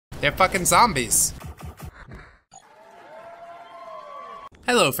They're fucking zombies.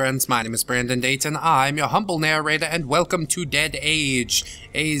 Hello friends, my name is Brandon Dayton. I'm your humble narrator and welcome to Dead Age,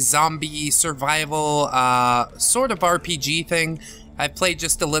 a zombie survival sort of RPG thing. I've played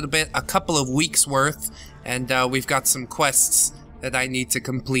just a little bit, a couple of weeks worth, and we've got some quests that I need to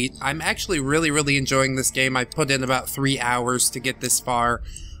complete. I'm actually really enjoying this game. I put in about 3 hours to get this far.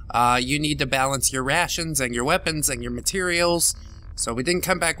 You need to balance your rations and your weapons and your materials. So we didn't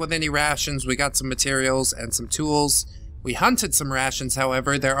come back with any rations. We got some materials and some tools. We hunted some rations,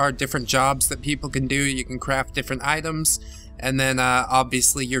 however. There are different jobs that people can do. You can craft different items. And then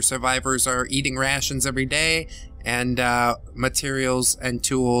obviously your survivors are eating rations every day. And materials and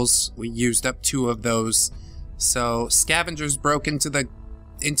tools, we used up 2 of those. So scavengers broke into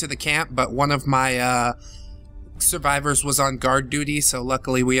the camp, but one of my survivors was on guard duty. So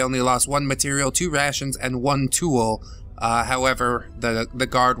luckily we only lost 1 material, 2 rations, and 1 tool. However, the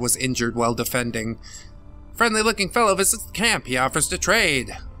guard was injured while defending. Friendly-looking fellow visits the camp. He offers to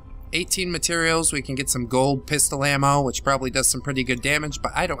trade. 18 materials. We can get some gold pistol ammo, which probably does some pretty good damage,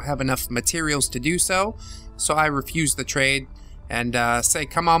 but I don't have enough materials to do so, so I refuse the trade and say,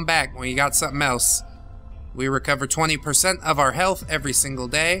 come on back when you got something else. We recover 20% of our health every single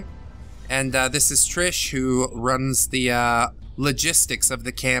day, and this is Trish, who runs the logistics of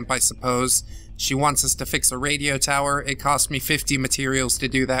the camp, I suppose. She wants us to fix a radio tower. It cost me 50 materials to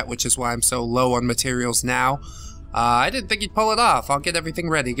do that, which is why I'm so low on materials now. I didn't think you'd pull it off. I'll get everything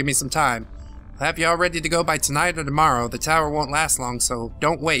ready. Give me some time. I'll have you all ready to go by tonight or tomorrow. The tower won't last long, so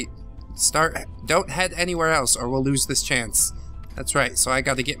don't wait. Don't head anywhere else or we'll lose this chance. That's right, so I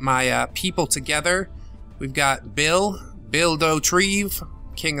got to get my people together. We've got Bill Dotreve,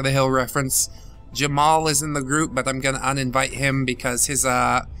 King of the Hill reference. Jamal is in the group, but I'm going to uninvite him because his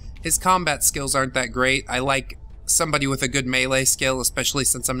combat skills aren't that great. I like somebody with a good melee skill, especially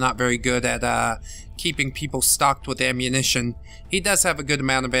since I'm not very good at keeping people stocked with ammunition. He does have a good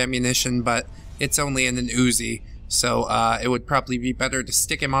amount of ammunition, but it's only in an Uzi, so it would probably be better to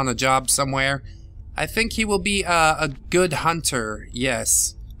stick him on a job somewhere. I think he will be a good hunter,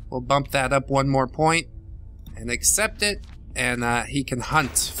 yes. We'll bump that up 1 more point and accept it, and he can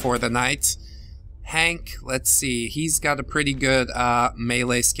hunt for the night. Hank, let's see, he's got a pretty good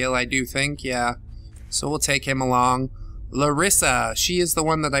melee skill, I do think, yeah. So we'll take him along. Larissa, she is the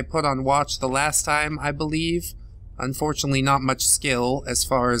one that I put on watch the last time, I believe. Unfortunately, not much skill as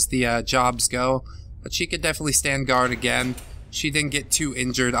far as the jobs go, but she could definitely stand guard again. She didn't get too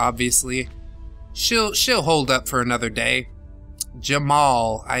injured, obviously. She'll hold up for another day.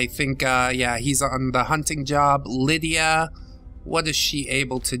 Jamal, I think, yeah, he's on the hunting job. Lydia, what is she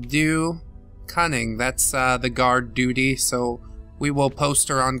able to do? Cunning, that's the guard duty, so we will post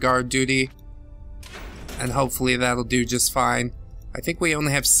her on guard duty and hopefully that'll do just fine. I think we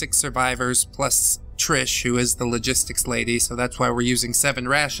only have 6 survivors plus Trish, who is the logistics lady, so that's why we're using 7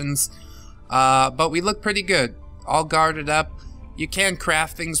 rations, but we look pretty good, all guarded up. You can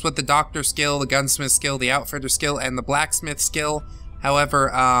craft things with the doctor skill, the gunsmith skill, the outfitter skill, and the blacksmith skill.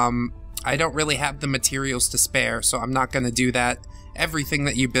 However, I don't really have the materials to spare, so I'm not going to do that. Everything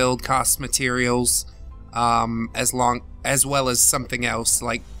that you build costs materials, as well as something else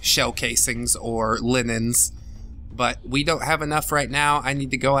like shell casings or linens. But we don't have enough right now. I need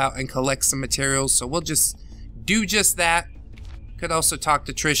to go out and collect some materials, so we'll just do just that. Could also talk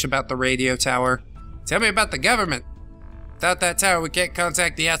to Trish about the radio tower. Tell me about the government. Without that tower, we can't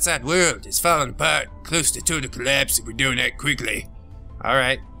contact the outside world. It's falling apart, close to total collapse if we're doing that quickly.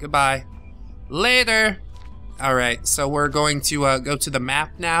 Alright, goodbye. Later! Alright, so we're going to go to the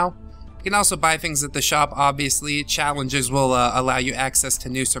map now. You can also buy things at the shop, obviously. Challenges will allow you access to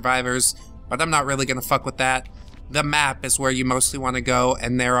new survivors, but I'm not really going to fuck with that. The map is where you mostly want to go,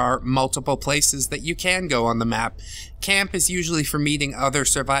 and there are multiple places that you can go on the map. Camp is usually for meeting other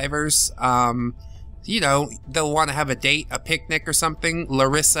survivors. You know, they'll want to have a date, a picnic or something.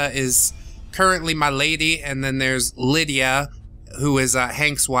 Larissa is currently my lady, and then there's Lydia, who is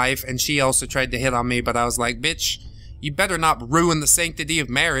Hank's wife, and she also tried to hit on me, but I was like, bitch, you better not ruin the sanctity of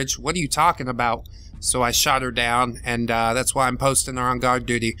marriage. What are you talking about? So I shot her down, and that's why I'm posting her on guard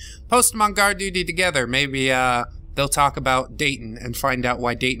duty. Post them on guard duty together. Maybe they'll talk about Dayton and find out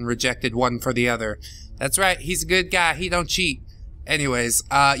why Dayton rejected one for the other. That's right, he's a good guy. He don't cheat. Anyways,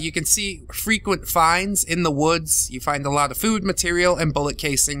 you can see frequent finds in the woods. You find a lot of food material and bullet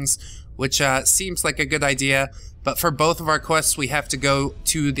casings, which seems like a good idea. But for both of our quests, we have to go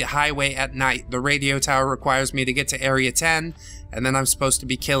to the highway at night. The radio tower requires me to get to Area 10, and then I'm supposed to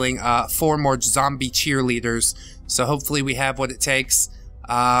be killing 4 more zombie cheerleaders. So hopefully we have what it takes.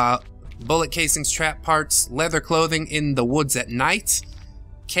 Bullet casings, trap parts, leather clothing in the woods at night.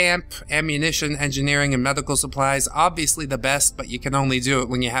 camp, ammunition, engineering, and medical supplies. Obviously the best, but you can only do it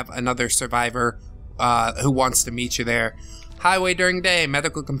when you have another survivor who wants to meet you there. Highway during day,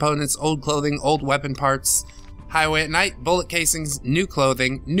 medical components, old clothing, old weapon parts. Highway at night, bullet casings, new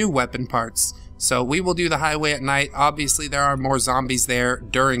clothing, new weapon parts. So we will do the highway at night. Obviously there are more zombies there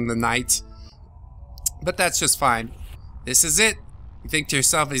during the night, but that's just fine. This is it. You think to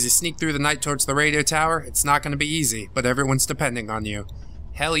yourself as you sneak through the night towards the radio tower, it's not going to be easy, but everyone's depending on you.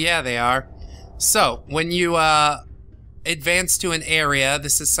 Hell yeah, they are. So, when you advance to an area,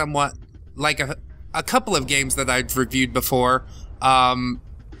 this is somewhat like a couple of games that I've reviewed before.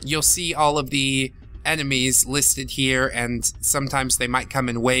 You'll see all of the enemies listed here, and sometimes they might come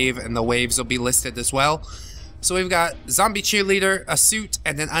in wave, and the waves will be listed as well. So we've got zombie cheerleader, a suit,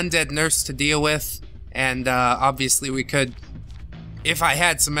 and an undead nurse to deal with. And obviously we could, if I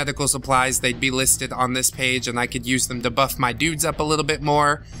had some medical supplies, they'd be listed on this page and I could use them to buff my dudes up a little bit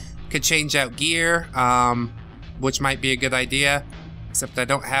more. Could change out gear, which might be a good idea, except I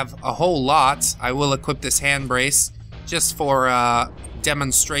don't have a whole lot. I will equip this hand brace just for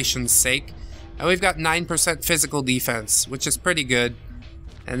demonstration's sake. And we've got 9% physical defense, which is pretty good.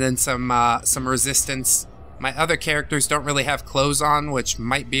 And then some resistance. My other characters don't really have clothes on, which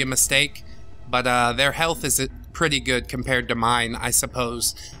might be a mistake. But their health is pretty good compared to mine, I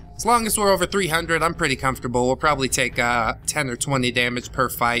suppose. As long as we're over 300, I'm pretty comfortable. We'll probably take 10 or 20 damage per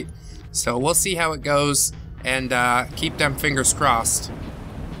fight. So we'll see how it goes, and keep them fingers crossed.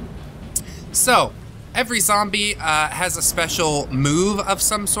 So, every zombie has a special move of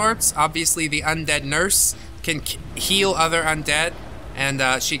some sorts. Obviously, the undead nurse can heal other undead,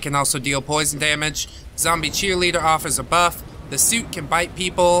 and she can also deal poison damage. Zombie cheerleader offers a buff. The suit can bite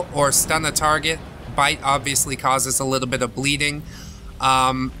people or stun a target. Bite obviously causes a little bit of bleeding.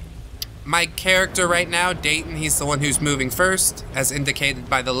 My character right now, Dayton, he's the one who's moving first, as indicated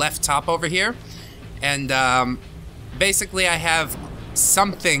by the left top over here. And basically I have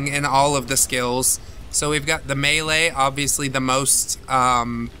something in all of the skills. So we've got the melee, obviously the most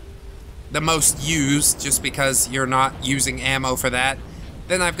used, just because you're not using ammo for that.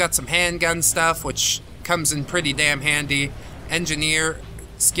 Then I've got some handgun stuff, which comes in pretty damn handy. Engineer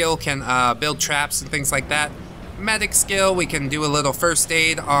skill can build traps and things like that. Medic skill, we can do a little first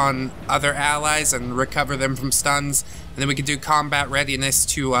aid on other allies and recover them from stuns. And then we can do combat readiness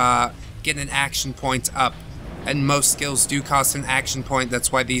to get an action point up. And most skills do cost an action point.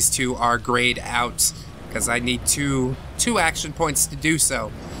 That's why these two are grayed out, because I need two action points to do so.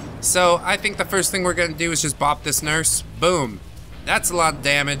 So I think the first thing we're going to do is just bop this nurse. Boom. That's a lot of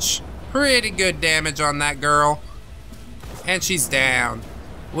damage. Pretty good damage on that girl. And she's down.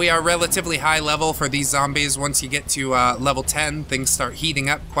 We are relatively high level for these zombies. Once you get to level 10, things start heating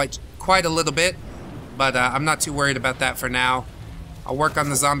up quite a little bit. But I'm not too worried about that for now. I'll work on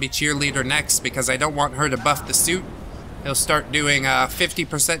the zombie cheerleader next because I don't want her to buff the suit. He'll start doing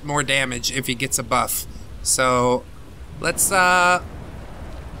 50% more damage if he gets a buff. So let's try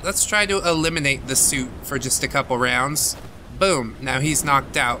to eliminate the suit for just a couple rounds. Boom, now he's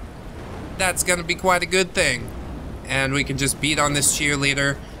knocked out. That's gonna be quite a good thing. And we can just beat on this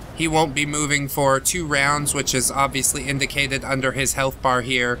cheerleader. He won't be moving for 2 rounds, which is obviously indicated under his health bar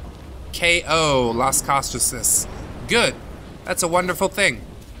here. KO, Las Costas. Good. That's a wonderful thing.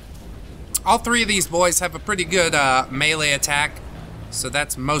 All 3 of these boys have a pretty good melee attack, so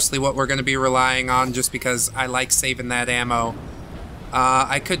that's mostly what we're going to be relying on, just because I like saving that ammo.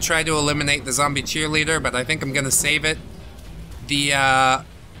 I could try to eliminate the zombie cheerleader, but I think I'm going to save it. The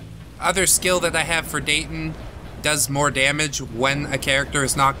other skill that I have for Dayton does more damage when a character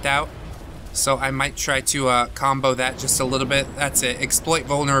is knocked out, so I might try to combo that just a little bit. That's it. Exploit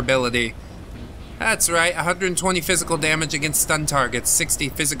vulnerability. That's right, 120 physical damage against stun targets, 60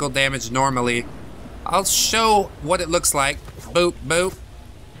 physical damage normally. I'll show what it looks like. Boop, boop.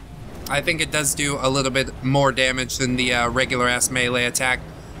 I think it does do a little bit more damage than the regular-ass melee attack.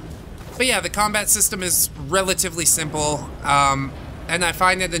 But yeah, the combat system is relatively simple, and I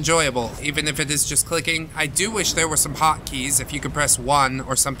find it enjoyable, even if it is just clicking. I do wish there were some hotkeys, if you could press 1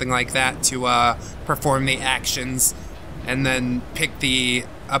 or something like that to perform the actions, and then pick the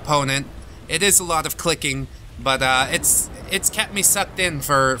opponent. It is a lot of clicking, but it's kept me sucked in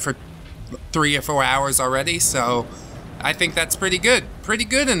for 3 or 4 hours already, so I think that's pretty good. Pretty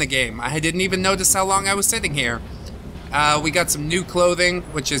good in the game. I didn't even notice how long I was sitting here. We got some new clothing,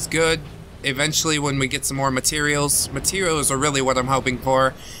 which is good. Eventually, when we get some more materials are really what I'm hoping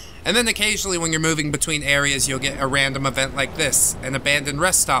for. And then occasionally when you're moving between areas, you'll get a random event like this, an abandoned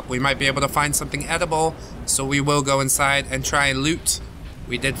rest stop. We might be able to find something edible, so we will go inside and try and loot.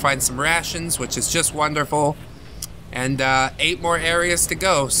 We did find some rations, which is just wonderful. And 8 more areas to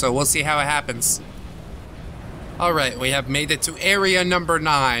go, so we'll see how it happens. Alright, we have made it to area number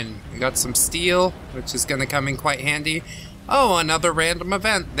 9. We got some steel, which is going to come in quite handy. Oh, another random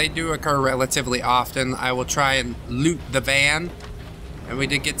event. They do occur relatively often. I will try and loot the van. And we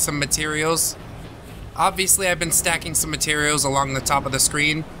did get some materials. Obviously, I've been stacking some materials along the top of the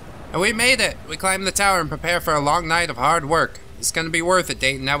screen. And we made it! We climbed the tower and prepare for a long night of hard work. It's gonna be worth it,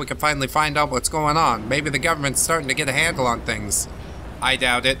 Dayton. Now we can finally find out what's going on. Maybe the government's starting to get a handle on things. I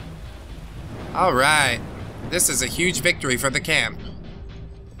doubt it. Alright. This is a huge victory for the camp.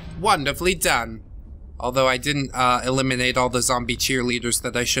 Wonderfully done. Although I didn't eliminate all the zombie cheerleaders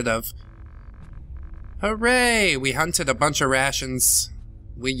that I should have. Hooray! We hunted a bunch of rations.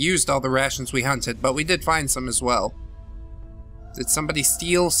 We used all the rations we hunted, but we did find some as well. Did somebody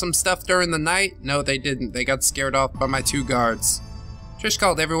steal some stuff during the night? No, they didn't. They got scared off by my 2 guards. Trish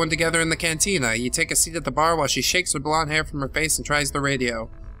called everyone together in the cantina. You take a seat at the bar while she shakes her blonde hair from her face and tries the radio.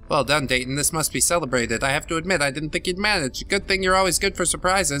 Well done, Dayton. This must be celebrated. I have to admit, I didn't think you'd manage. Good thing you're always good for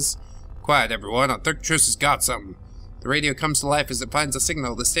surprises. Quiet, everyone. I think Trish has got something. The radio comes to life as it finds a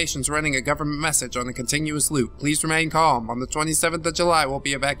signal. The station's running a government message on a continuous loop. Please remain calm. On the 27th of July, we'll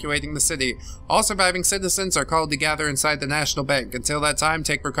be evacuating the city. All surviving citizens are called to gather inside the National Bank. Until that time,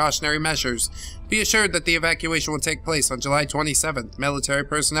 take precautionary measures. Be assured that the evacuation will take place on July 27th. Military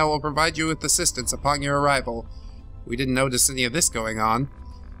personnel will provide you with assistance upon your arrival. We didn't notice any of this going on.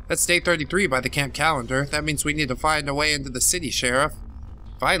 That's day 33 by the camp calendar. That means we need to find a way into the city, Sheriff.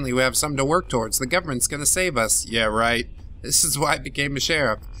 Finally, we have something to work towards. The government's gonna save us. Yeah, right. This is why I became a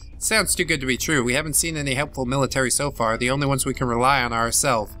sheriff. It sounds too good to be true. We haven't seen any helpful military so far. The only ones we can rely on are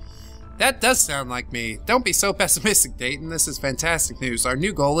ourselves. That does sound like me. Don't be so pessimistic, Dayton. This is fantastic news. Our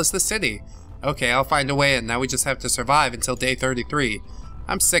new goal is the city. Okay, I'll find a way in. Now we just have to survive until day 33.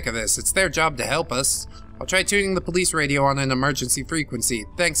 I'm sick of this. It's their job to help us. I'll try tuning the police radio on an emergency frequency.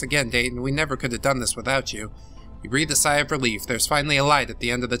 Thanks again, Dayton. We never could have done this without you. You breathe a sigh of relief. There's finally a light at the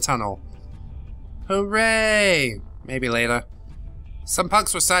end of the tunnel. Hooray! Maybe later. Some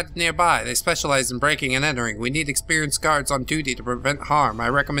punks were sighted nearby. They specialize in breaking and entering. We need experienced guards on duty to prevent harm. I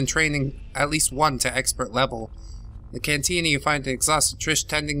recommend training at least 1 to expert level. In the cantina, you find an exhausted Trish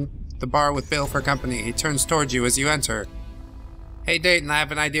tending the bar with Bill for company. He turns towards you as you enter. Hey Dayton, I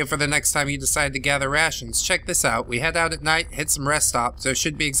have an idea for the next time you decide to gather rations. Check this out. We head out at night, hit some rest stops. There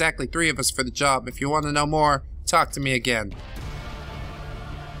should be exactly 3 of us for the job. If you want to know more, talk to me again.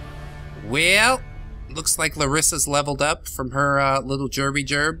 Well, looks like Larissa's leveled up from her little jerby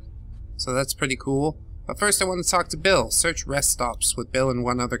jerb, so that's pretty cool. But first I want to talk to Bill. Search rest stops with Bill and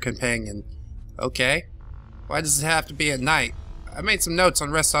 1 other companion. Okay. Why does it have to be at night? I made some notes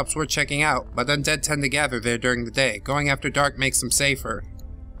on rest stops worth checking out, but undead tend to gather there during the day. Going after dark makes them safer.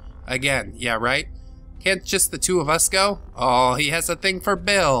 Again, yeah, right? Can't just the 2 of us go? Oh, he has a thing for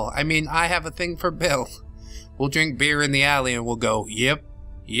Bill. I mean, I have a thing for Bill. We'll drink beer in the alley and we'll go, yep,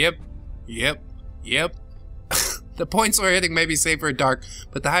 yep, yep, yep. The points we're hitting may be safer at dark,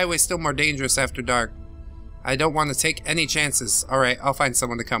 but the highway's still more dangerous after dark. I don't want to take any chances. Alright, I'll find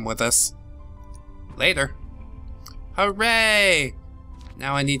someone to come with us. Later. Hooray!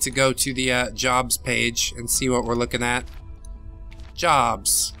 Now I need to go to the jobs page and see what we're looking at.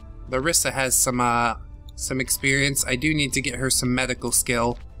 Jobs. Larissa has some experience. I do need to get her some medical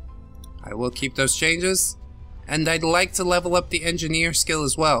skill. I will keep those changes. And I'd like to level up the engineer skill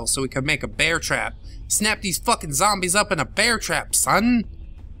as well, so we can make a bear trap. Snap these fucking zombies up in a bear trap, son!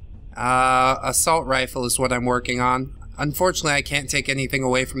 Assault rifle is what I'm working on. Unfortunately, I can't take anything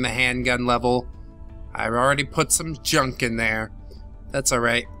away from the handgun level. I've already put some junk in there. That's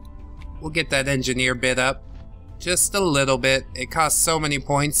alright. We'll get that engineer bit up. Just a little bit. It costs so many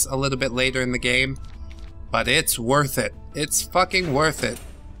points a little bit later in the game. But it's worth it. It's fucking worth it.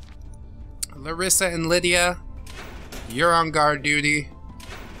 Larissa and Lydia, you're on guard duty.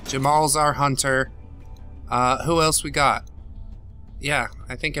 Jamal's our hunter. Who else we got? Yeah,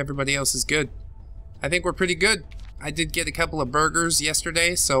 I think everybody else is good. I think we're pretty good. I did get a couple of burgers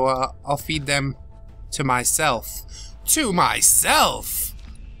yesterday, so I'll feed them to myself. To myself!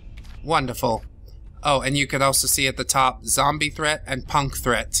 Wonderful. Oh, and you can also see at the top, zombie threat and punk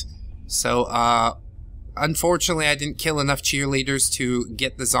threat. So, unfortunately, I didn't kill enough cheerleaders to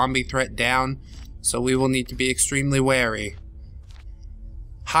get the zombie threat down, so we will need to be extremely wary.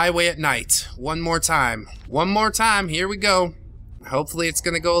 Highway at night. One more time. One more time. Here we go. Hopefully it's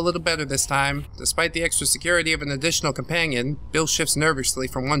going to go a little better this time. Despite the extra security of an additional companion, Bill shifts nervously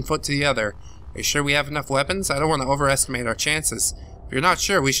from one foot to the other. Are you sure we have enough weapons? I don't want to overestimate our chances. If you're not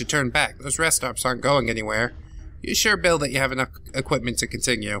sure, we should turn back. Those rest stops aren't going anywhere. You sure, Bill, that you have enough equipment to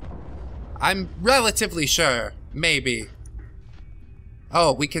continue? I'm relatively sure. Maybe.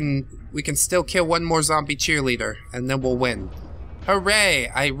 Oh, we can still kill one more zombie cheerleader, and then we'll win. Hooray!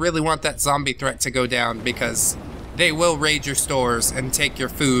 I really want that zombie threat to go down, because they will raid your stores and take your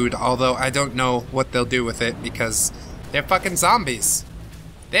food, although I don't know what they'll do with it, because they're fucking zombies.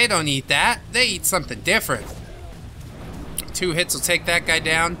 They don't eat that. They eat something different. 2 hits will take that guy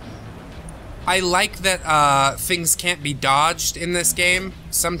down. I like that things can't be dodged in this game.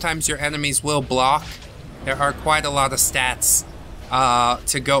 Sometimes your enemies will block. There are quite a lot of stats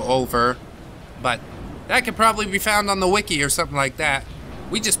to go over, but that could probably be found on the wiki or something like that.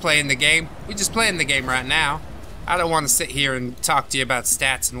 We just playing the game. We just playing the game right now. I don't want to sit here and talk to you about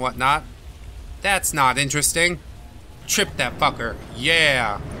stats and whatnot. That's not interesting. Trip that fucker.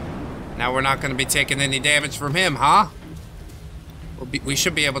 Yeah. Now we're not going to be taking any damage from him, huh? We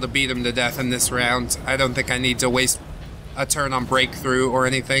should be able to beat him to death in this round. I don't think I need to waste a turn on breakthrough or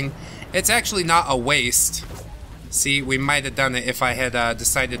anything. It's actually not a waste. See, we might have done it if I had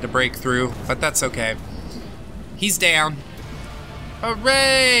decided to break through, but that's okay. He's down.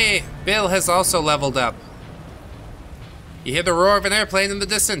 Hooray! Bill has also leveled up. You hear the roar of an airplane in the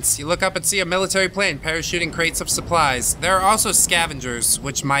distance. You look up and see a military plane parachuting crates of supplies. There are also scavengers,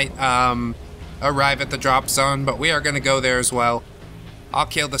 which might arrive at the drop zone, but we are going to go there as well. I'll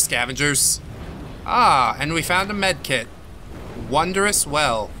kill the scavengers. Ah, and we found a med kit. Wondrous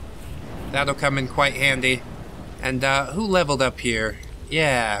well. That'll come in quite handy. And who leveled up here?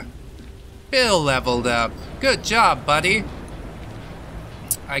 Yeah. Bill leveled up. Good job, buddy.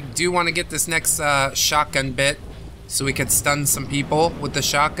 I do want to get this next shotgun bit so we could stun some people with the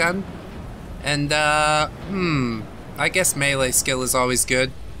shotgun. And, I guess melee skill is always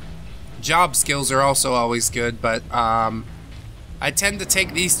good. Job skills are also always good, but, I tend to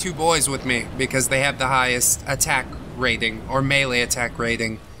take these 2 boys with me because they have the highest attack rating, or melee attack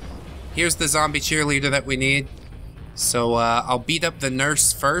rating. Here's the zombie cheerleader that we need. So I'll beat up the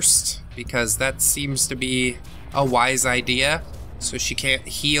nurse first, because that seems to be a wise idea. So she can't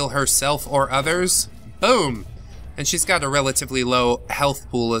heal herself or others. Boom! And she's got a relatively low health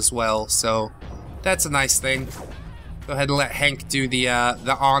pool as well, so that's a nice thing. Go ahead and let Hank do the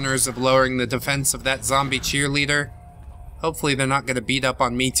honors of lowering the defense of that zombie cheerleader. Hopefully they're not going to beat up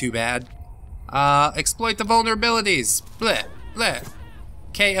on me too bad. Exploit the vulnerabilities. Bleh, bleh.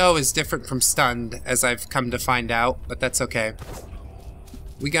 KO is different from stunned, as I've come to find out, but that's okay.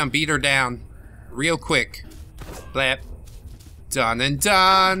 We gonna beat her down real quick. Bleh. Done and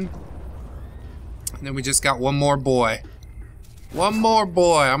done. And then we just got one more boy. One more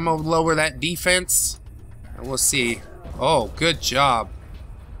boy. I'm gonna lower that defense, and we'll see. Oh, good job.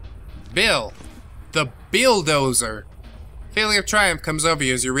 Bill. The Bulldozer. Feeling of triumph comes over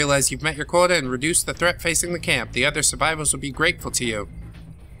you as you realize you've met your quota and reduced the threat facing the camp. The other survivors will be grateful to you.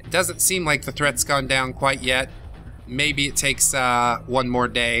 It doesn't seem like the threat's gone down quite yet. Maybe it takes one more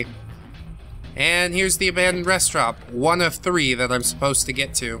day. And here's the abandoned restaurant. 1 of 3 that I'm supposed to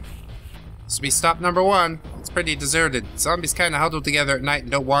get to. This will be stop number 1. It's pretty deserted. Zombies kind of huddle together at night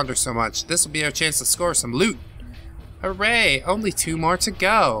and don't wander so much. This will be our chance to score some loot. Hooray! Only 2 more to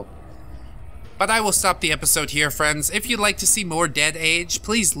go. But I will stop the episode here, friends. If you'd like to see more Dead Age,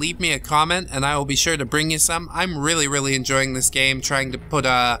 please leave me a comment and I will be sure to bring you some. I'm really enjoying this game, trying to put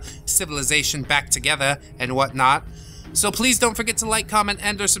civilization back together and whatnot. So please don't forget to like, comment,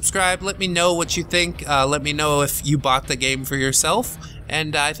 and or subscribe. Let me know what you think. Let me know if you bought the game for yourself.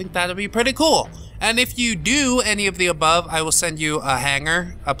 And I think that'll be pretty cool. And if you do any of the above, I will send you a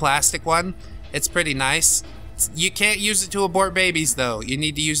hanger, a plastic one. It's pretty nice. You can't use it to abort babies, though. You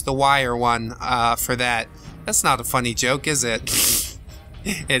need to use the wire one for that. That's not a funny joke, is it?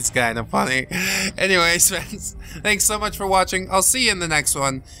 It's kind of funny. Anyways, friends, thanks so much for watching. I'll see you in the next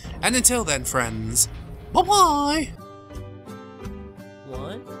one. And until then, friends, bye-bye!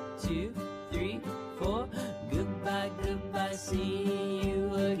 1, 2, 3, 4. Goodbye, goodbye, see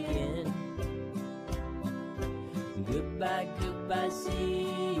you again. Goodbye, goodbye, see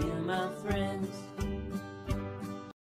you, my friends.